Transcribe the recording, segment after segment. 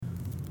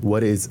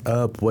What is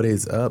up? What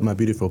is up, my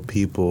beautiful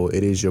people?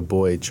 It is your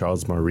boy,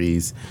 Charles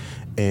Maurice,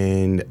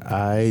 and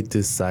I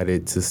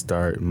decided to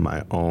start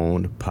my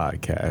own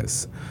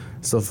podcast.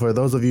 So for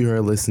those of you who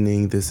are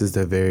listening, this is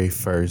the very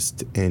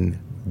first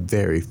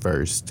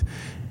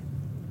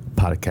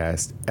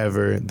podcast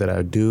ever that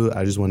I do.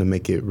 I just want to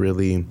make it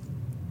really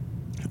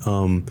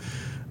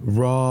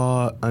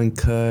raw,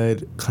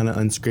 uncut, kind of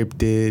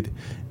unscripted,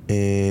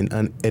 and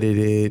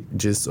unedited,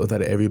 just so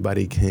that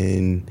everybody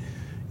can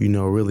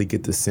really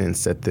get the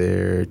sense that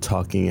they're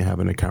talking and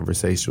having a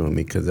conversation with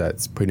me, because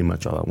that's pretty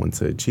much all I want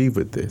to achieve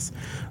with this.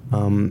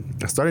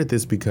 I started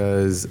this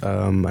because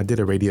I did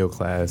a radio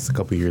class a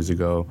couple years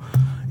ago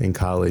in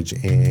college,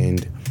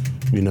 and,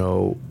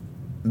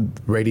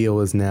 radio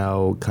is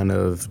now kind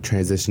of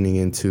transitioning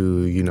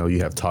into, you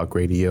have talk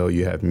radio,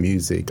 you have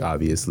music,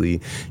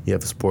 obviously, you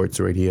have sports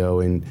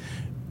radio, and,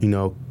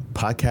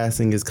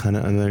 podcasting is kind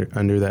of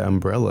under that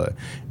umbrella.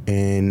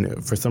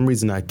 And for some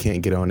reason, I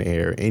can't get on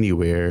air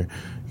anywhere,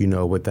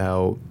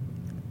 without,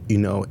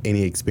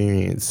 any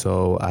experience.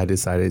 So I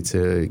decided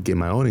to get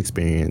my own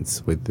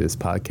experience with this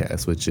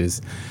podcast, which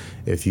is,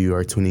 if you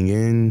are tuning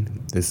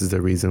in, this is the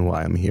reason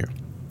why I'm here.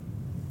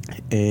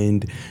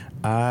 And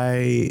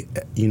I,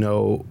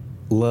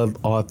 love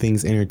all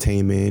things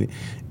entertainment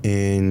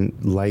and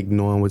like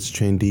knowing what's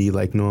trendy,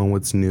 like knowing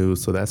what's new.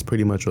 So that's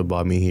pretty much what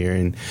brought me here.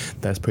 And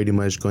that's pretty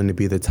much going to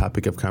be the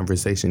topic of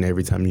conversation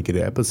every time you get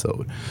an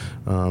episode.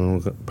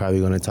 Probably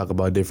going to talk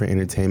about different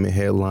entertainment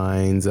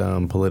headlines,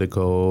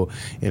 political,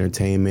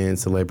 entertainment,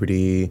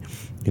 celebrity,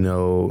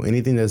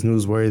 anything that's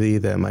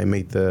newsworthy that might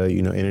make the,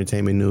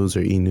 entertainment news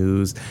or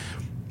e-news.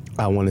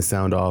 I want to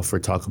sound off or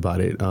talk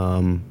about it.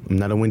 I'm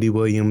not a Wendy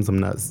Williams. I'm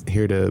not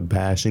here to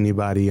bash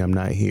anybody. I'm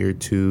not here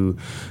to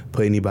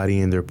put anybody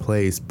in their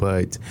place,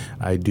 but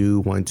I do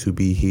want to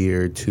be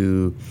here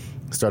to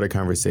start a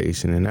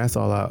conversation. And that's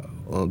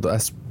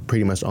that's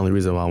pretty much the only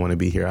reason why I want to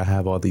be here. I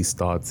have all these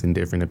thoughts and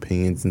different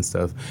opinions and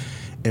stuff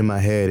in my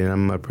head, and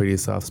I'm a pretty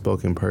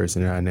soft-spoken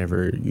person, and I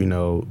never,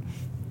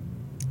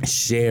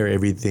 share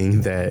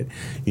everything that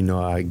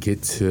I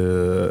get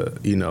to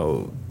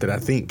that I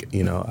think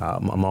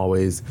I'm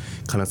always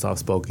kind of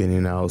soft-spoken,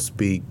 and I'll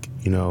speak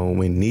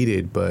when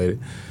needed, but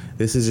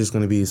this is just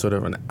going to be sort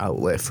of an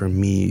outlet for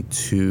me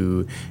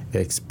to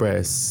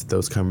express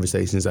those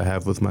conversations I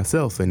have with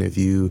myself. And if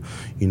you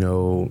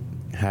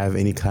have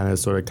any kind of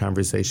sort of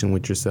conversation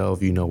with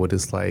yourself, what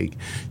it's like.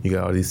 You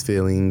got all these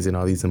feelings and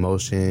all these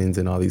emotions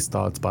and all these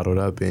thoughts bottled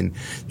up, and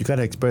you got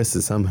to express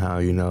it somehow.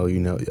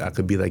 I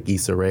could be like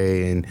Issa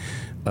Rae and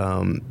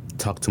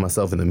talk to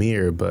myself in the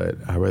mirror, but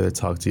I'd rather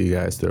talk to you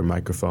guys through a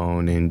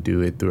microphone and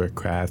do it through a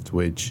craft,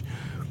 which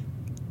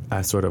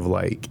I sort of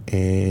like.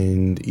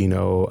 And,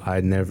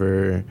 I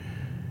never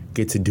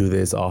get to do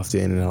this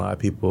often, and a lot of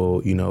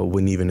people,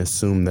 wouldn't even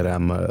assume that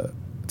I'm a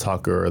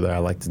talker or that I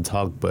like to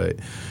talk, but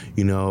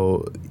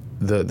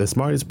the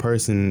smartest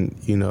person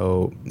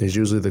is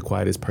usually the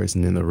quietest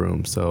person in the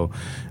room. So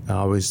I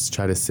always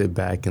try to sit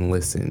back and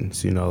listen,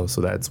 so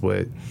that's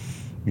what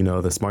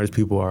the smartest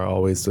people are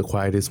always the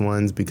quietest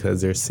ones,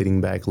 because they're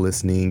sitting back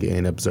listening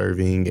and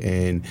observing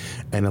and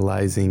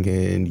analyzing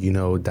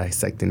and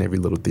dissecting every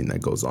little thing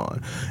that goes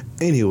on.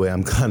 Anyway,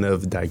 I'm kind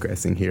of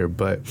digressing here,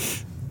 but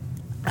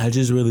I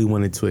just really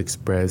wanted to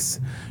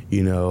express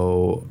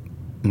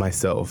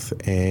myself.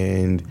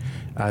 And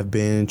I've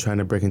been trying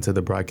to break into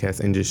the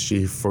broadcast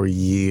industry for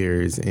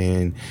years,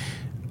 and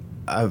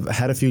I've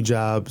had a few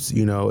jobs,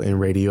 in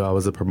radio. I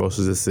was a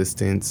promotions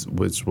assistant,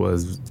 which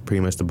was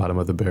pretty much the bottom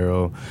of the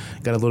barrel.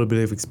 Got a little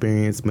bit of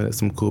experience, met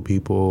some cool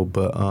people,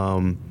 but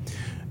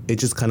it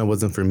just kind of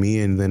wasn't for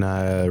me. And then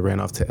I ran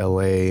off to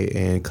LA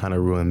and kind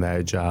of ruined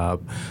that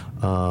job.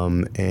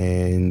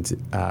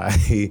 And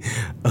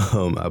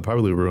I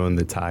probably ruined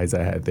the ties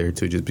I had there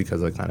too, just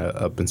because I kind of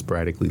up and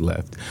sporadically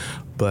left.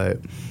 But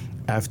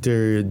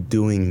after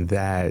doing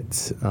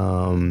that,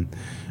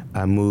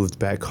 I moved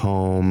back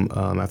home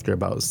after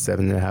about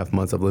 7.5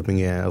 months of living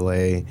in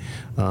LA.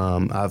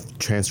 I've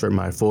transferred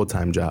my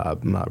full-time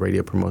job. My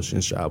radio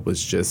promotions job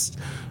was just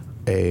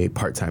a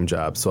part-time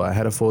job. So I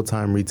had a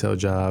full-time retail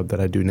job that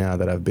I do now,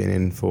 that I've been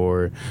in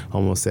for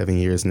almost 7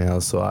 years now.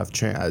 So I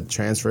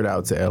transferred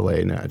out to LA.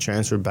 Now I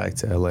transferred back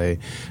to LA.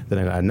 Then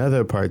I got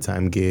another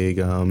part-time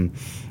gig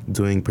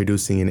doing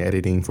producing and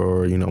editing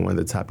for one of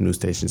the top news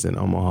stations in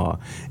Omaha.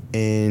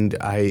 And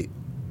I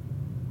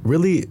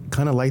really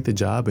kind of liked the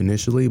job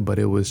initially, but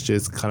it was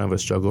just kind of a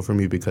struggle for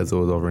me because it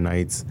was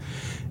overnights,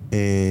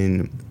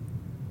 and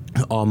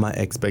all my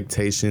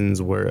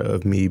expectations were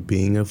of me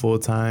being a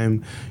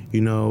full-time,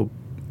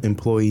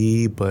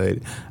 employee, but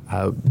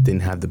I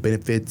didn't have the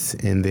benefits.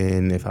 And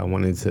then if I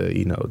wanted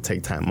to,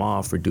 take time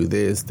off or do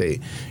this,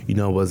 they,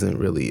 wasn't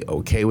really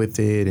okay with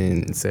it,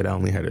 and said I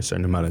only had a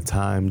certain amount of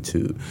time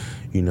to,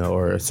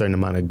 or a certain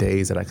amount of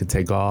days that I could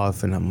take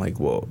off. And I'm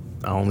like, well,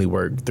 I only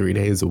work 3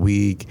 days a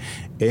week,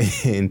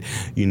 and,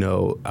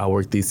 I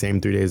work these same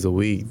 3 days a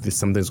week.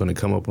 Something's going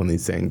to come up on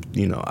these same,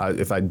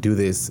 if I do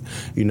this,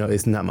 it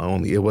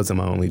wasn't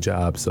my only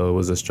job. So it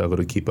was a struggle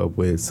to keep up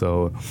with.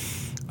 So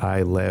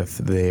I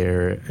left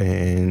there,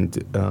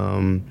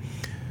 and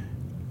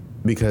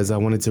because I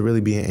wanted to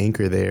really be an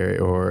anchor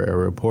there or a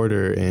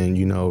reporter and,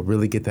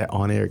 really get that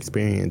on-air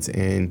experience.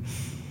 And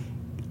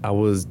I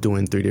was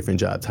doing 3 different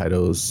job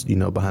titles,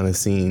 behind the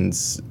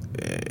scenes,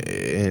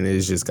 and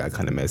it just got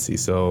kind of messy.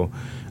 So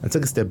I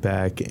took a step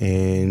back,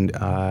 and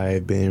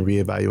I've been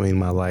reevaluating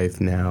my life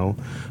now.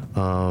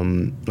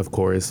 Of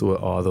course, with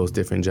all those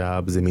different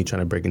jobs and me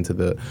trying to break into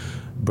the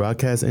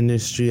broadcast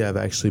industry, I've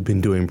actually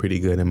been doing pretty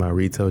good in my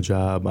retail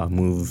job. I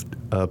moved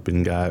up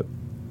and got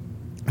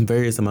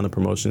various amount of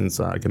promotions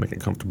so I can make a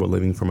comfortable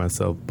living for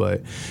myself,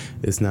 but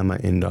it's not my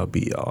end-all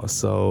be-all.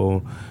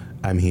 So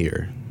I'm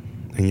here.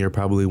 And you're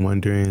probably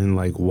wondering,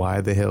 like,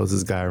 why the hell is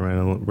this guy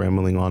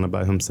rambling on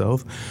about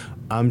himself?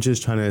 I'm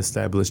just trying to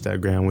establish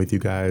that ground with you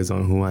guys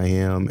on who I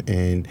am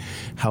and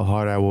how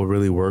hard I will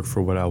really work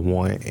for what I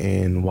want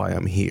and why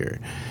I'm here.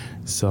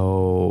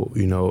 So,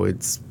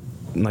 it's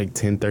like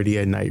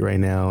 10:30 at night right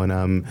now, and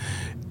I'm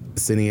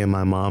sitting in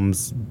my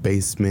mom's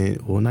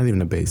basement. Well, not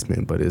even a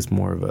basement, but it's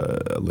more of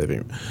a living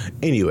room.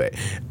 Anyway,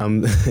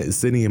 I'm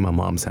sitting in my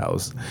mom's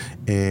house,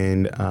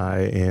 and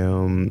I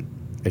am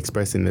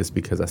expressing this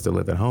because I still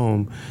live at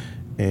home,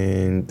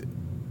 and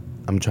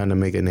I'm trying to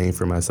make a name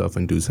for myself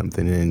and do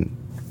something and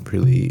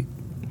really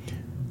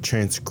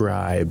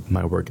transcribe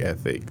my work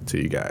ethic to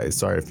you guys.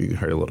 Sorry if you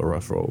heard a little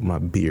ruffle. My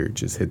beard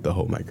just hit the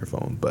whole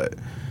microphone, but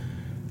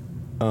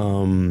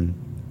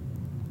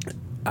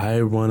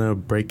I want to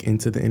break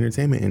into the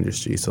entertainment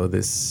industry. So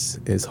this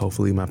is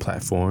hopefully my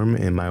platform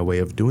and my way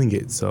of doing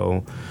it.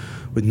 So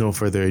with no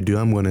further ado,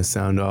 I'm going to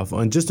sound off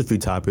on just a few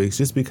topics,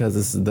 just because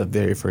this is the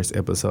very first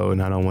episode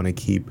and I don't want to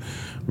keep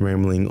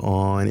rambling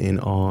on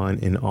and on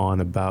and on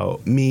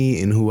about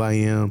me and who I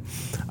am.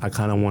 I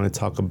kind of want to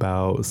talk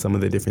about some of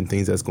the different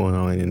things that's going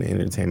on in the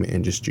entertainment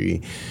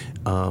industry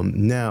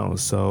now.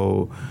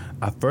 So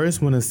I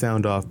first want to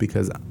sound off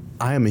because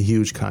I am a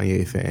huge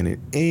Kanye fan, and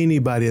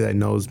anybody that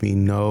knows me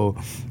know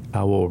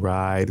I will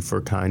ride for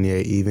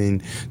Kanye,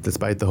 even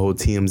despite the whole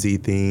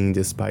TMZ thing,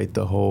 despite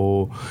the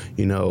whole,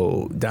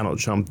 Donald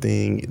Trump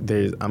thing.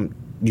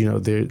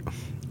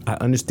 I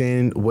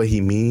understand what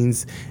he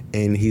means,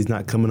 and he's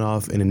not coming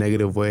off in a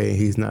negative way.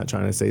 He's not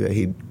trying to say that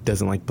he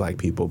doesn't like black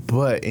people.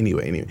 But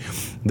anyway,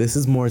 this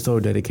is more so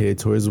dedicated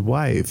to his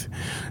wife.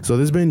 So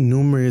there's been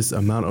numerous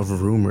amount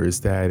of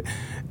rumors that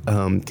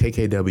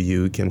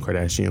KKW, Kim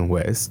Kardashian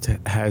West,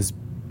 has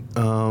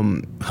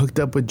hooked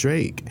up with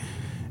Drake.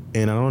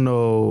 And I don't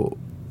know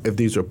if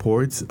these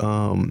reports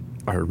are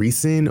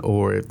recent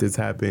or if this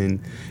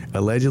happened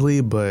allegedly,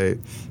 but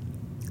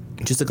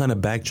just to kind of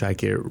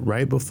backtrack it,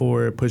 right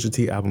before Pusha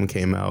T album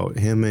came out,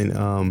 him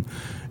and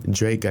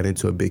Drake got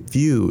into a big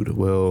feud.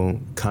 Well,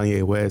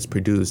 Kanye West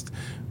produced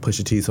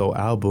Pusha T's whole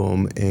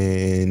album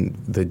and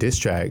the diss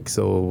track,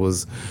 so it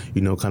was,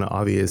 kind of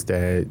obvious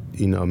that,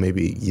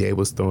 maybe Ye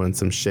was throwing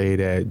some shade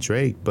at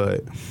Drake,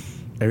 but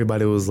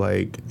everybody was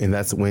like, and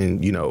that's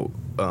when,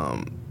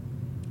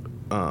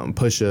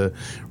 Pusha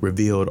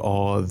revealed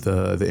all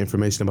the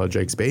information about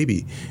Drake's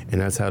baby,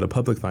 and that's how the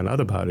public found out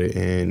about it.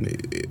 And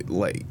it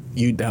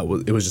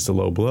was just a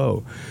low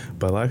blow.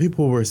 But a lot of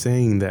people were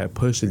saying that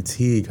Pusha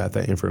T got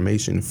that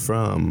information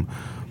from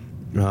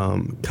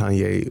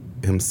Kanye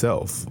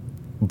himself.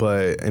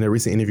 But in a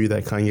recent interview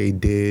that Kanye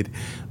did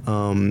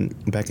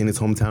back in his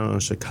hometown on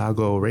a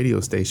Chicago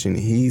radio station,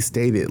 he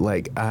stated,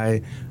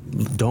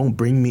 don't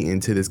bring me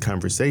into this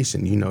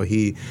conversation.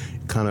 He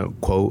kind of,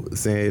 quote,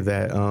 said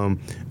that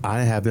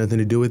I have nothing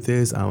to do with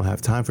this. I don't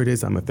have time for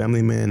this. I'm a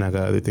family man. I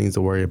got other things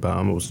to worry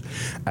about.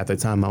 At the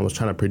time, I was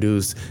trying to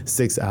produce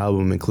 6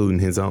 albums, including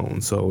his own.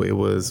 So it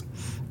was,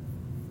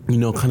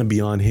 kind of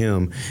beyond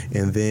him.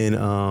 And then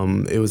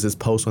it was this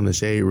post on the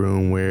Shade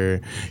Room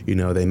where,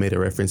 they made a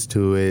reference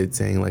to it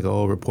saying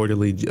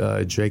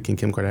reportedly Drake and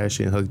Kim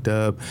Kardashian hooked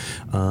up.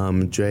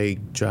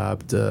 Drake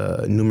dropped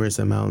numerous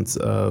amounts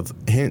of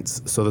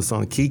hints. So the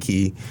song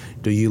Kiki,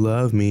 Do You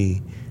Love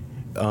Me?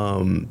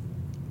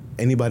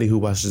 Anybody who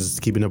watches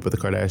Keeping Up with the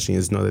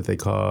Kardashians know that they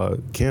call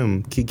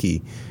Kim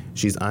Kiki.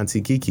 She's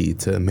Auntie Kiki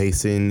to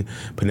Mason,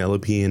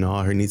 Penelope, and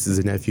all her nieces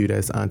and nephews.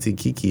 That's Auntie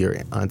Kiki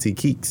or Auntie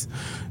Keeks.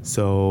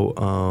 So,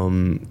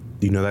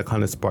 that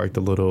kind of sparked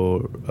a little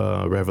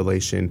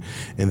revelation.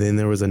 And then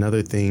there was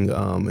another thing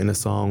in a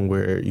song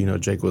where,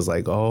 Drake was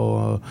like, we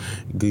go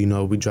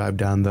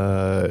down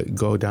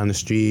the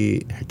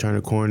street, turn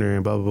a corner,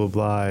 and blah, blah, blah,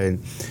 blah. And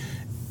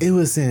it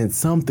was saying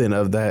something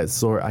of that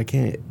sort. I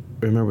can't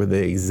remember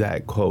the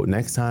exact quote.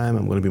 Next time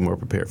I'm going to be more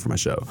prepared for my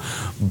show.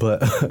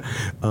 But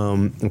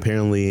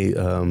apparently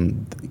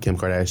Kim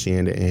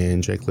Kardashian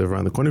and Drake live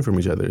around the corner from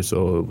each other.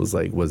 So it was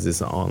like, was this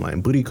an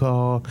online booty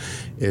call?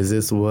 Is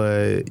this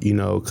what,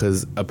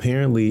 because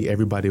apparently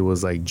everybody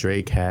was like,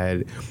 Drake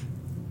had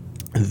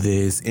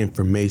this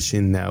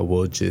information that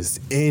will just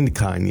end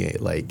Kanye,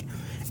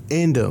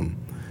 end him.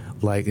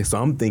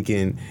 So I'm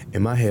thinking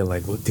in my head,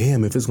 well,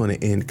 damn, if it's going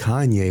to end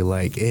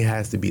Kanye, it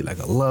has to be a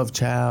love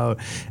child.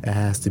 It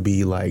has to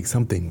be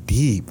something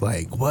deep.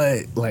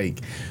 What?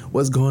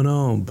 What's going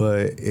on?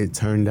 But it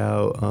turned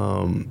out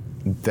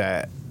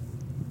that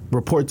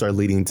reports are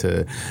leading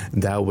to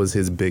that was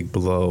his big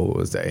blow,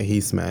 was that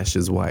he smashed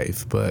his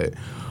wife. But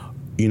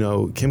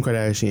Kim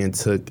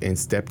Kardashian took and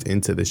stepped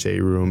into the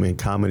shade room and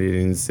commented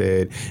and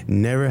said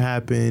never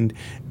happened,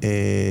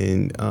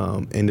 and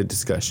in the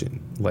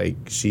discussion, like,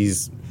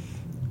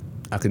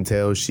 I can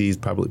tell she's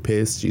probably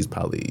pissed. She's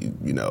probably,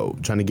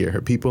 trying to get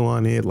her people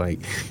on it. Like,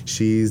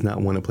 she's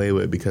not one to play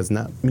with, because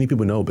not many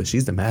people know, but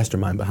she's the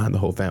mastermind behind the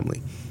whole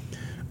family.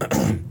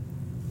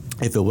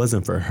 If it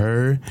wasn't for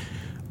her,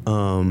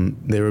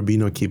 there would be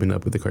no keeping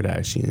up with the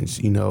Kardashians,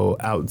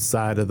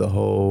 outside of the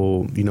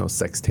whole,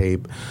 sex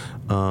tape.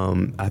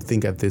 I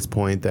think at this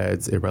point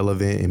that's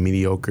irrelevant and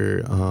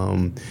mediocre.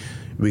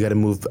 We got to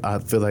move. I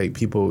feel like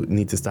people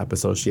need to stop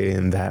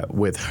associating that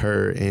with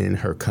her and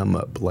her come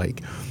up.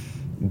 Like,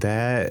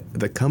 that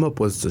the come up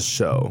was the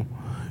show.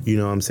 You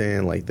know what I'm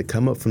saying? Like, the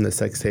come up from the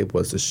sex tape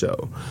was the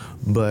show.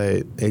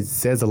 But it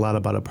says a lot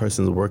about a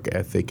person's work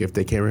ethic if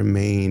they can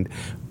remain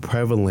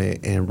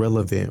prevalent and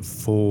relevant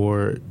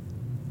for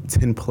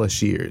 10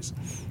 plus years.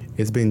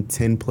 It's been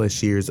 10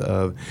 plus years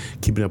of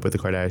keeping up with the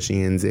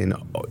Kardashians, and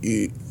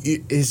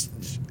it's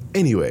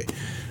anyway.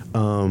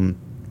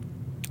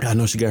 I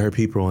know she got her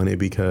people on it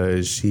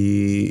because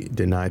she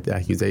denied the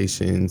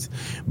accusations,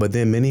 but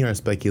then many are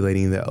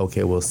speculating that,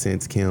 okay, well,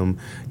 since Kim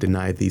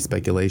denied these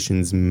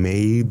speculations,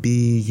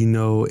 maybe,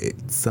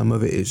 some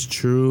of it is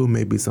true,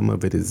 maybe some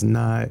of it is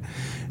not.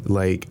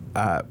 Like,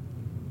 I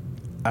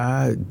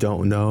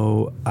don't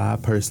know. I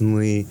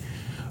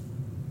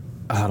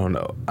don't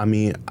know. I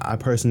mean, I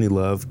personally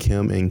love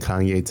Kim and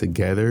Kanye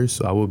together,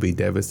 so I would be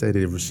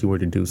devastated if she were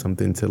to do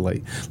something to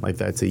like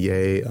that to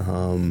Ye.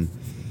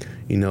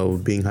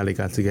 Being how they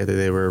got together,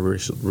 they were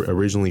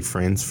originally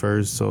friends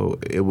first, so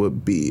it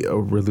would be a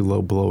really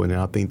low blow, and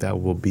I think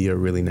that will be a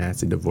really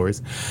nasty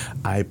divorce.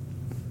 I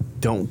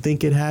don't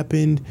think it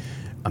happened.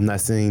 I'm not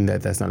saying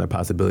that that's not a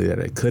possibility that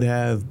it could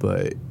have,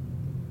 but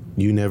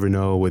you never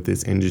know with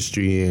this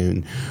industry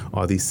and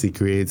all these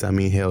secrets. I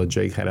mean, hell,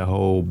 Drake had a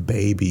whole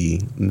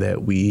baby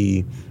that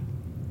we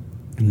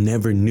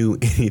never knew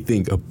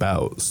anything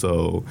about.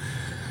 So,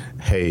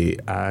 hey,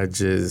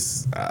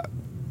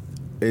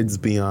 it's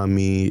beyond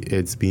me.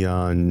 It's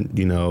beyond,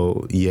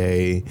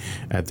 Ye.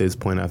 At this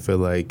point, I feel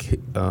like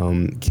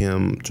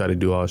Kim tried to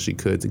do all she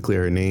could to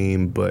clear her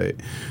name, but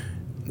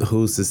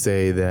who's to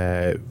say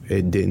that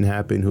it didn't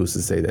happen? Who's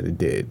to say that it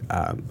did?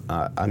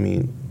 I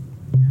mean,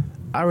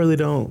 I really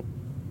don't.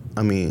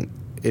 I mean,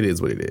 it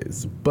is what it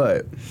is.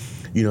 But,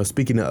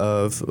 speaking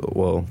of,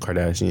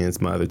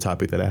 Kardashians, my other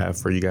topic that I have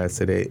for you guys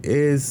today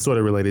is sort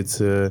of related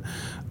to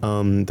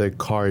the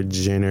Kar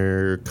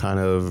Jenner kind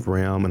of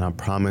realm. And I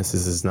promise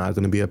this is not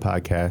going to be a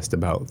podcast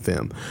about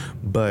them.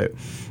 But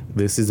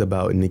this is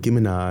about Nicki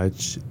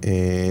Minaj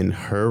and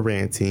her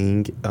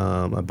ranting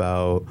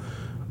about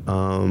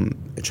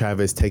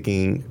Travis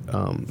taking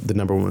the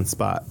 #1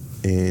 spot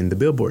in the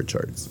Billboard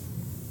charts.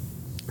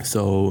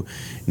 So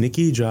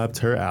Nicki dropped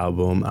her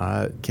album.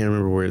 I can't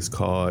remember what it's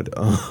called.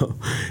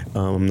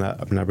 I'm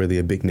not really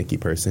a big Nicki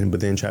person. But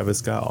then Travis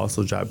Scott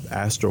also dropped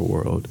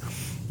Astroworld,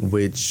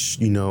 which,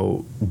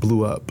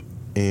 blew up.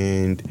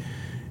 And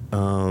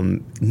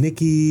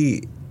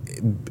Nicki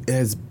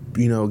has,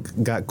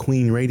 got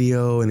Queen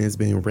Radio and has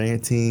been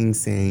ranting,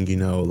 saying,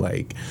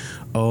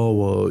 oh,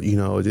 well,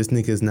 this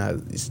nigga's not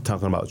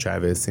talking about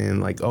Travis, and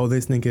like, oh,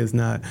 this nigga's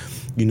not,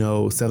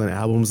 selling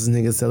albums, this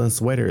nigga's selling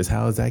sweaters.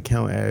 How does that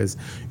count as,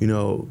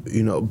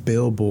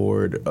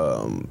 Billboard?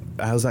 How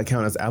does that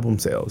count as album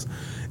sales?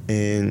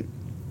 And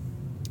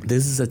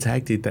this is a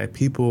tactic that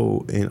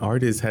people and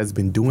artists has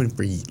been doing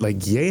for,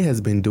 like, Ye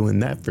has been doing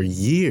that for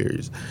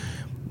years.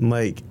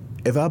 Like,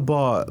 if I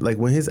bought, like,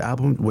 when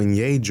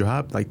Ye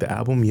dropped, like, the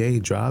album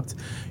Ye dropped,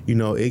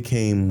 it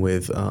came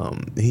with,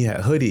 he had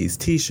hoodies,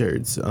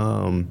 t-shirts,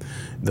 the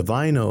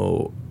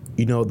vinyl,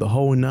 the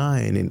whole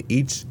nine, and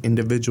each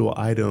individual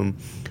item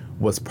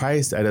was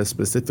priced at a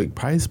specific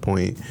price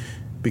point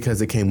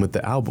because it came with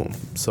the album.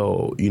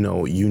 So, you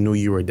knew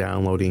you were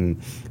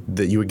downloading,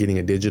 that you were getting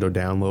a digital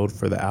download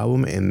for the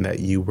album, and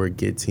that you were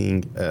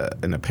getting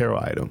an apparel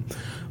item.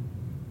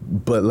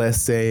 But let's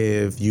say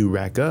if you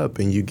rack up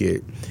and you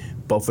get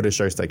both of the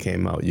shirts that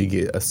came out, you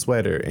get a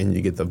sweater and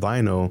you get the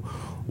vinyl,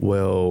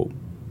 well,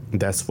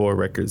 that's 4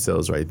 record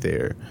sales right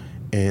there.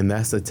 And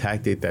that's a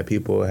tactic that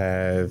people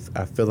have.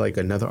 I feel like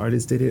another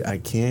artist did it. I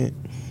can't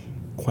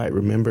quite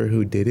remember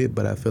who did it,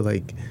 but I feel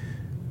like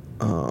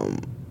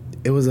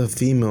it was a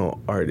female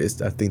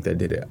artist, I think, that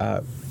did it.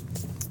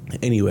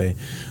 Anyway,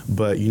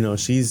 but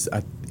she's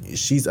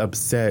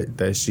upset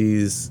that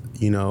she's,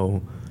 she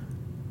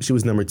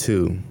was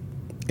 #2,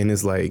 and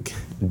it's like,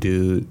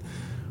 dude,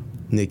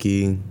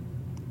 Nicki,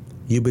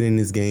 you've been in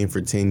this game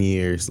for 10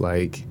 years.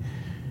 Like,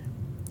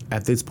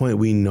 at this point,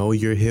 we know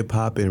you're hip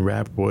hop and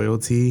rap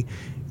royalty.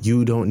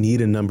 You don't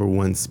need a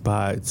 #1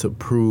 spot to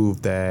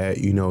prove that,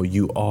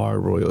 you are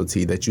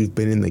royalty, that you've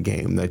been in the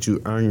game, that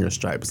you earn your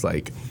stripes.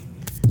 Like,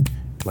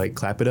 Like,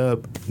 clap it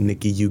up,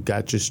 Nicki, you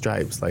got your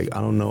stripes. Like,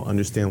 I don't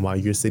understand why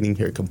you're sitting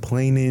here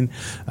complaining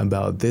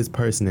about this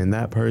person and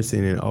that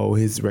person and, oh,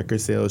 his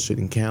record sales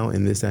shouldn't count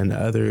and this and the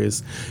other.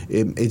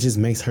 It just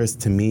makes her,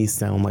 to me,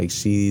 sound like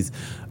she's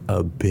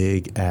a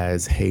big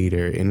ass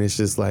hater. And it's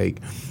just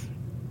like,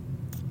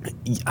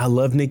 I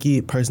love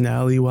Nicki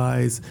personality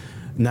wise,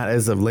 not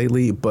as of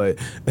lately, but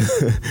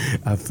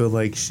I feel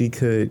like she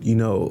could,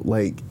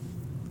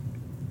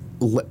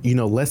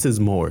 less is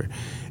more.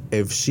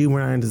 If she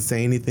weren't to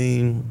say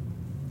anything,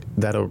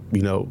 that'll,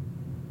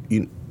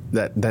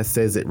 that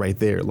says it right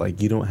there.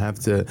 Like, you don't have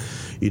to,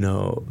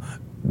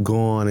 go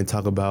on and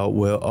talk about,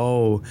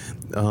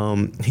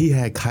 he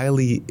had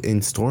Kylie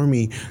and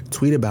Stormy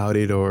tweet about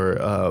it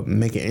or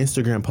make an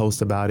Instagram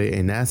post about it,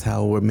 and that's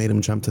how it made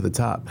him jump to the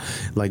top.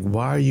 Like,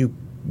 why are you,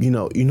 you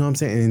know what I'm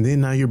saying? And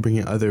then now you're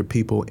bringing other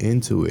people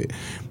into it,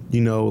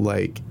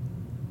 like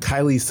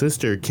Kylie's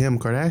sister, Kim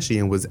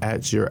Kardashian, was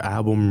at your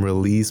album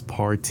release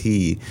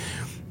party.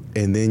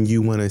 And then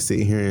you want to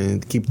sit here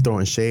and keep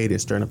throwing shade and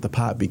stirring up the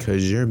pot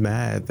because you're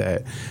mad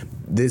that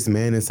this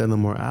man is selling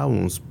more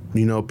albums.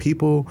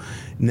 People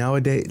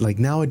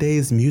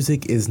nowadays,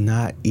 music is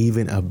not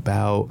even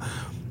about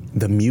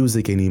the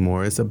music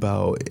anymore. It's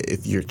about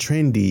if you're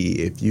trendy,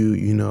 if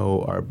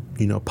you are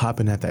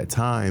popping at that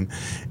time,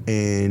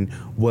 and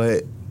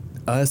what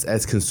us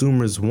as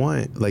consumers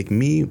want. Like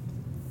me,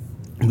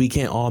 we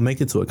can't all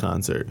make it to a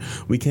concert.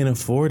 We can't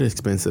afford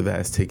expensive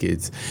ass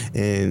tickets.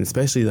 And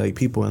especially like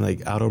people in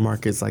like outer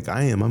markets like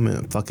I am. I'm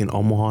in fucking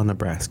Omaha,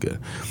 Nebraska.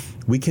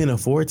 We can't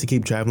afford to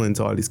keep traveling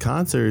to all these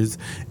concerts.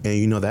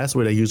 And that's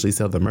where they usually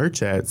sell the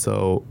merch at.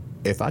 So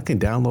if I can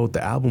download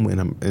the album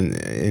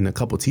in a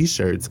couple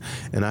t-shirts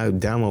and I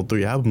download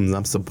 3 albums and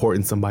I'm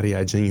supporting somebody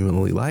I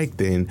genuinely like,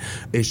 then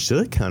it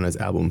should count as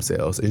album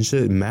sales. It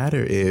shouldn't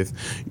matter if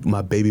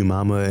my baby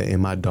mama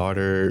and my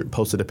daughter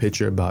posted a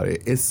picture about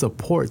it. It's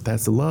support.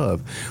 That's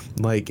love.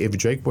 Like if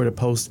Drake were to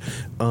post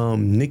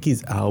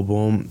Nicki's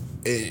album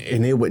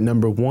and it went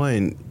number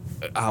 1,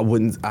 I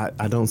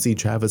don't see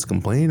Travis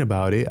complaining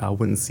about it. I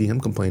wouldn't see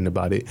him complaining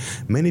about it.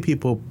 Many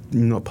people,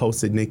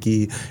 posted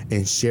Nicki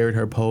and shared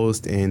her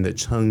post and the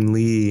Chung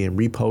Lee and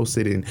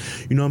reposted, and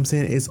what I'm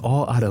saying? It's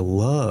all out of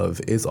love.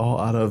 It's all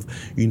out of,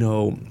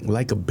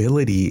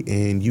 likability,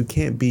 and you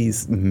can't be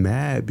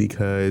mad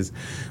because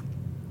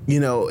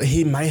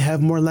he might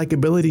have more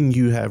likability than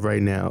you have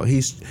right now. He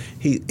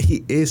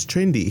is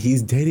trendy.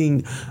 He's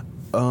dating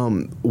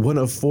one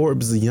of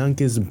Forbes'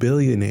 youngest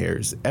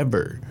billionaires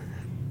ever.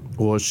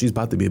 Well, she's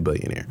about to be a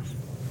billionaire.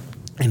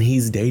 And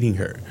he's dating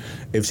her.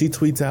 If she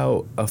tweets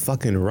out a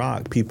fucking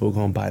rock, people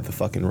gonna buy the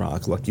fucking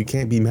rock. Like, you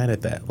can't be mad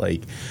at that.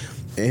 Like,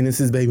 and it's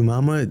his baby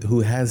mama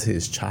who has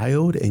his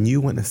child, and you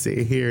want to sit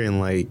here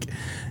and like,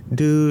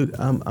 dude,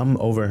 I'm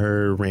over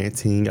her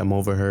ranting. I'm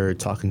over her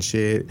talking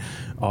shit.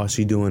 All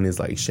she doing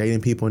is like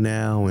shading people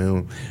now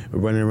and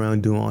running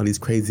around doing all these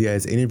crazy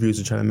ass interviews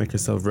to try to make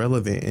herself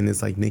relevant. And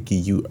it's like, Nicki,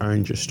 you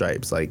earned your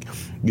stripes. Like,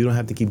 you don't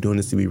have to keep doing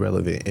this to be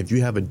relevant. If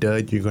you have a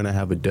dud, you're gonna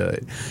have a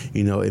dud.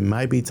 It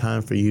might be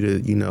time for you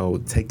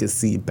to take a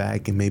seat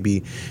back and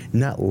maybe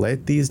not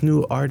let these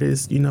new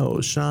artists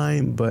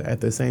shine, but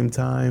at the same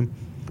time,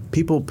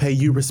 people pay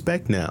you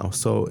respect now.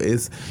 So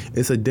it's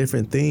a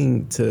different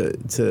thing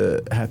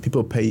to have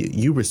people pay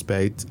you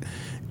respect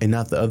and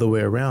not the other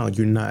way around.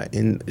 You're not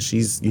in,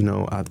 she's,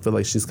 I feel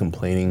like she's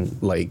complaining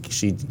like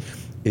she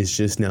is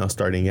just now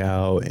starting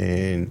out,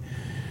 and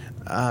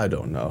I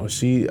don't know.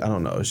 She's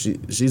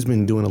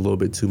been doing a little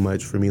bit too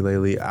much for me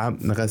lately.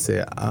 Like I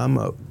said, I'm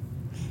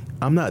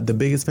not the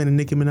biggest fan of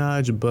Nicki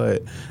Minaj,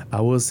 but I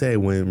will say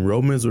when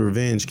Roman's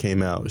Revenge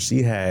came out,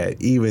 she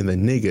had even the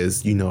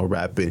niggas,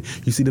 rapping.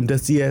 You see them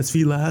dusty ass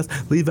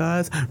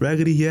Levi's,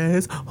 raggedy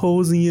ass,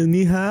 holes in your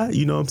knee high.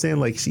 You know what I'm saying?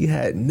 Like, she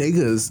had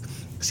niggas.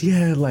 She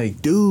had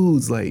like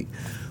dudes, like,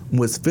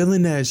 was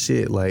feeling that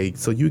shit. Like,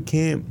 so you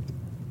can't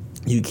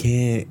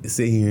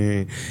sit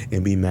here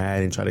and be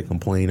mad and try to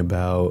complain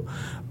about,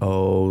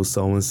 oh,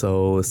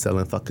 so-and-so is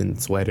selling fucking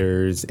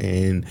sweaters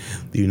and,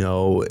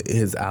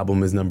 his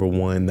album is number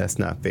 1. That's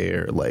not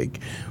fair. Like,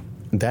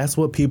 that's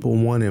what people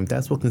want. And if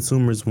that's what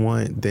consumers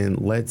want, then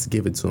let's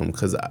give it to them.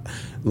 Because,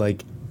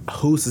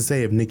 who's to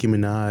say if Nicki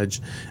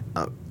Minaj,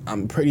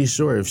 I'm pretty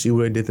sure if she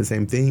would have did the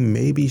same thing,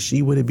 maybe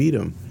she would have beat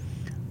him.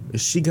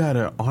 She got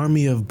an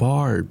army of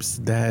barbs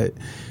that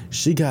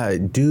she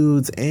got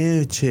dudes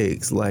and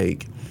chicks.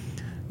 Like,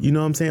 you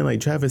know what I'm saying?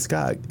 Like, Travis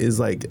Scott is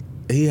like,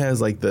 he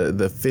has like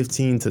the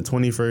 15 to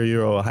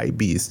 24-year-old hype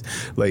beast.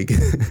 Like,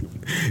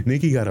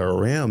 Nicki got a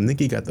ram.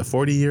 Nicki got the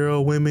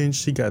 40-year-old women.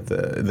 She got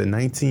the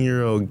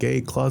 19-year-old gay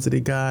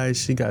closeted guys.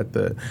 She got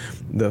the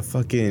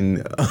fucking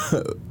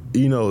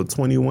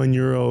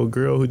 21-year-old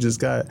girl who just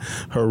got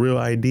her real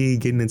ID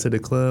getting into the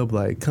club.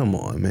 Like, come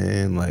on,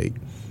 man. Like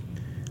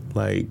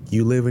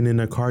you living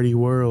in a Cardi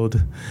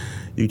world.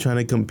 You trying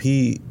to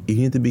compete, you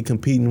need to be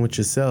competing with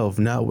yourself,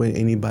 not with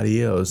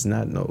anybody else.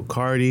 Not no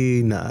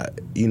Cardi, not,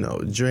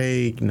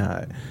 Drake,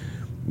 not,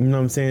 what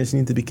I'm saying? She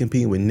needs to be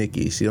competing with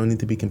Nicki. She don't need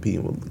to be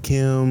competing with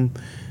Kim.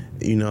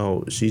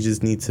 She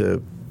just need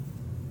to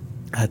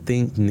I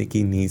think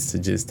Nicki needs to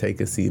just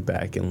take a seat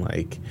back and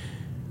like,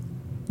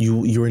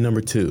 you are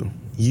number two.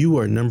 You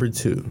are number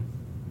two.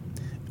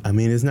 I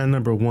mean, it's not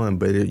number one,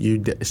 but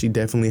she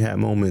definitely had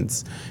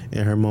moments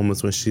in her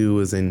moments when she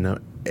was in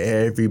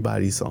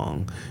everybody's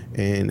song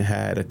and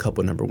had a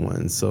couple number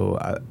ones. So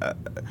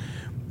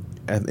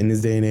in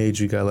this day and age,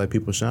 you gotta let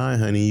people shine,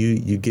 honey.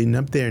 You getting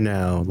up there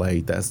now.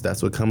 Like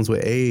that's what comes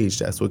with age.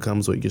 That's what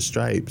comes with your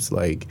stripes.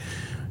 Like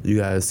you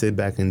gotta sit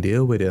back and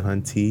deal with it,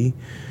 hunty.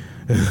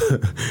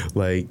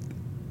 Like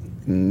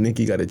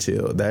Nicki gotta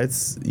chill.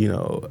 That's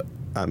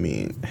I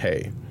mean,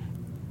 hey.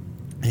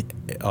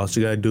 All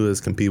she gotta do is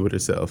compete with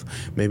herself.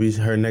 Maybe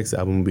her next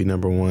album will be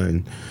number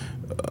one.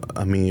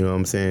 I mean, you know what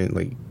I'm saying?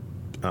 Like,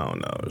 I don't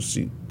know.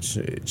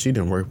 She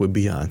didn't work with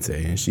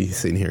Beyonce, and she's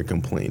sitting here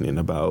complaining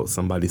about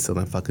somebody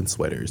selling fucking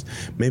sweaters.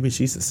 Maybe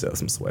she should sell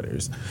some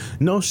sweaters.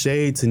 No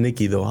shade to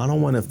Nicki though. I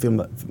don't want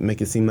to make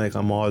it seem like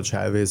I'm all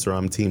Travis or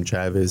I'm Team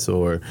Travis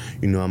or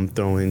I'm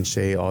throwing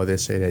all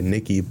this shade at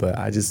Nicki. But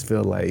I just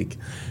feel like,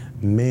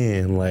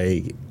 man,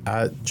 like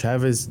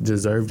Travis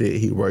deserved it.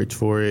 He worked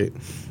for it.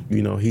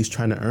 He's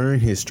trying to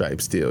earn his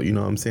stripes still. You know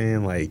what I'm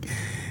saying? Like,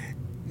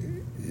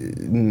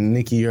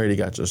 Nicki, you already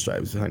got your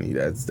stripes, honey.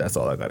 That's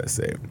all I gotta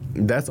say.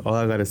 That's all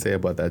I gotta say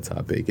about that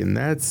topic. And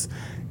that's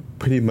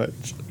pretty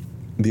much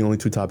the only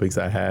two topics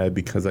I had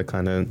because I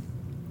kind of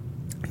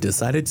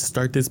decided to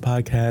start this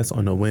podcast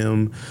on a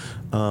whim.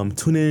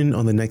 Tune in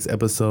on the next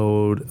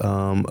episode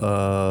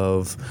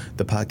of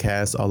the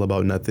podcast, All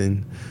About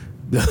Nothing.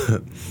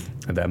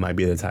 That might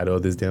be the title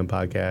of this damn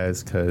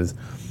podcast because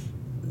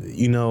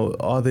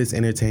all this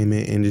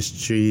entertainment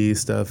industry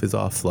stuff is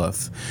all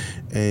fluff,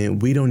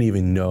 and we don't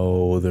even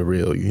know the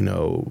real, we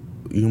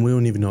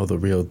don't even know the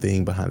real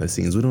thing behind the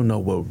scenes. We don't know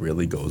what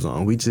really goes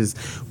on. We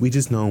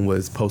just know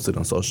what's posted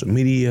on social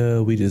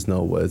media. We just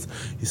know what's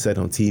said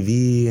on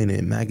TV and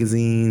in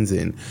magazines,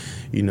 and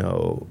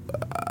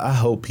I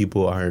hope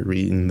people aren't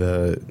reading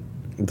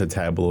the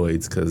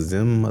tabloids because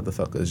them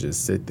motherfuckers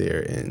just sit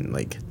there and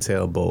like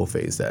tell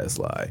bold-faced ass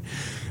lie,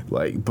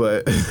 like,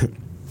 but.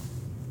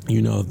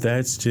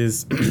 That's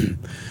just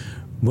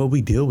what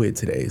we deal with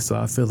today. So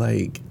I feel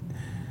like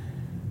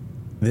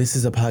this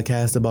is a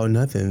podcast about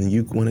nothing.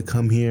 You want to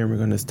come here and we're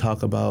going to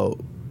talk about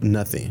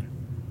nothing.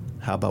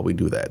 How about we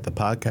do that? The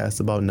podcast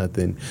about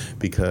nothing,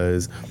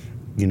 because,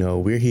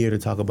 we're here to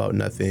talk about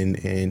nothing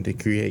and to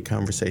create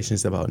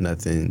conversations about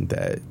nothing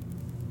that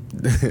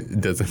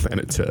doesn't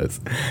matter to us.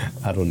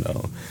 I don't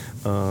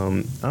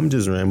know. I'm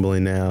just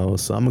rambling now.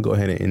 So I'm going to go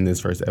ahead and end this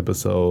first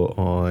episode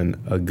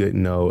on a good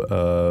note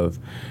of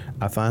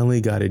I finally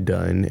got it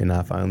done and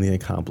I finally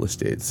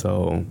accomplished it.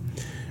 So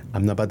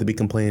I'm not about to be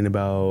complaining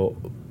about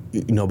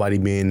nobody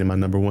being in my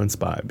number one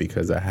spot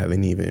because I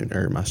haven't even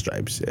earned my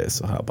stripes yet.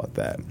 So how about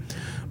that?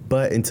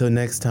 But until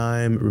next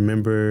time,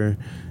 remember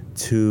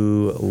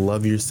to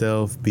love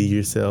yourself, be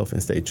yourself,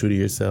 and stay true to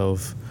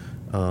yourself.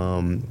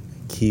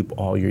 Keep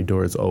all your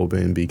doors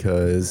open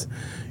because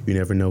you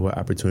never know what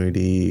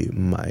opportunity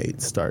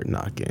might start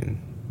knocking.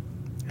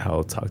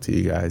 I'll talk to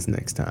you guys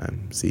next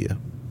time. See ya.